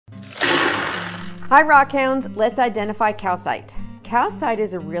Hi Rockhounds, let's identify calcite. Calcite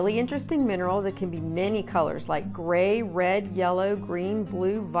is a really interesting mineral that can be many colors like gray, red, yellow, green,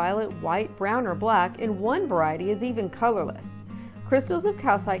 blue, violet, white, brown, or black, and one variety is even colorless. Crystals of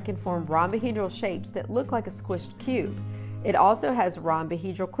calcite can form rhombohedral shapes that look like a squished cube. It also has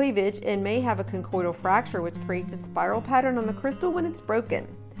rhombohedral cleavage and may have a conchoidal fracture which creates a spiral pattern on the crystal when it's broken.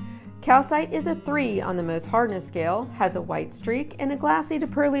 Calcite is a 3 on the Mohs hardness scale, has a white streak, and a glassy to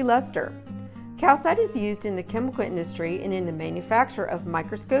pearly luster. Calcite is used in the chemical industry and in the manufacture of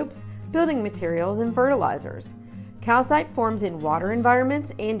microscopes, building materials, and fertilizers. Calcite forms in water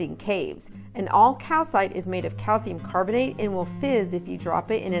environments and in caves, and all calcite is made of calcium carbonate and will fizz if you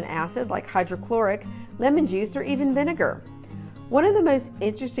drop it in an acid like hydrochloric, lemon juice, or even vinegar. One of the most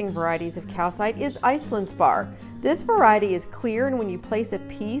interesting varieties of calcite is Iceland spar. This variety is clear, and when you place a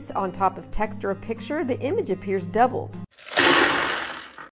piece on top of text or a picture, the image appears doubled.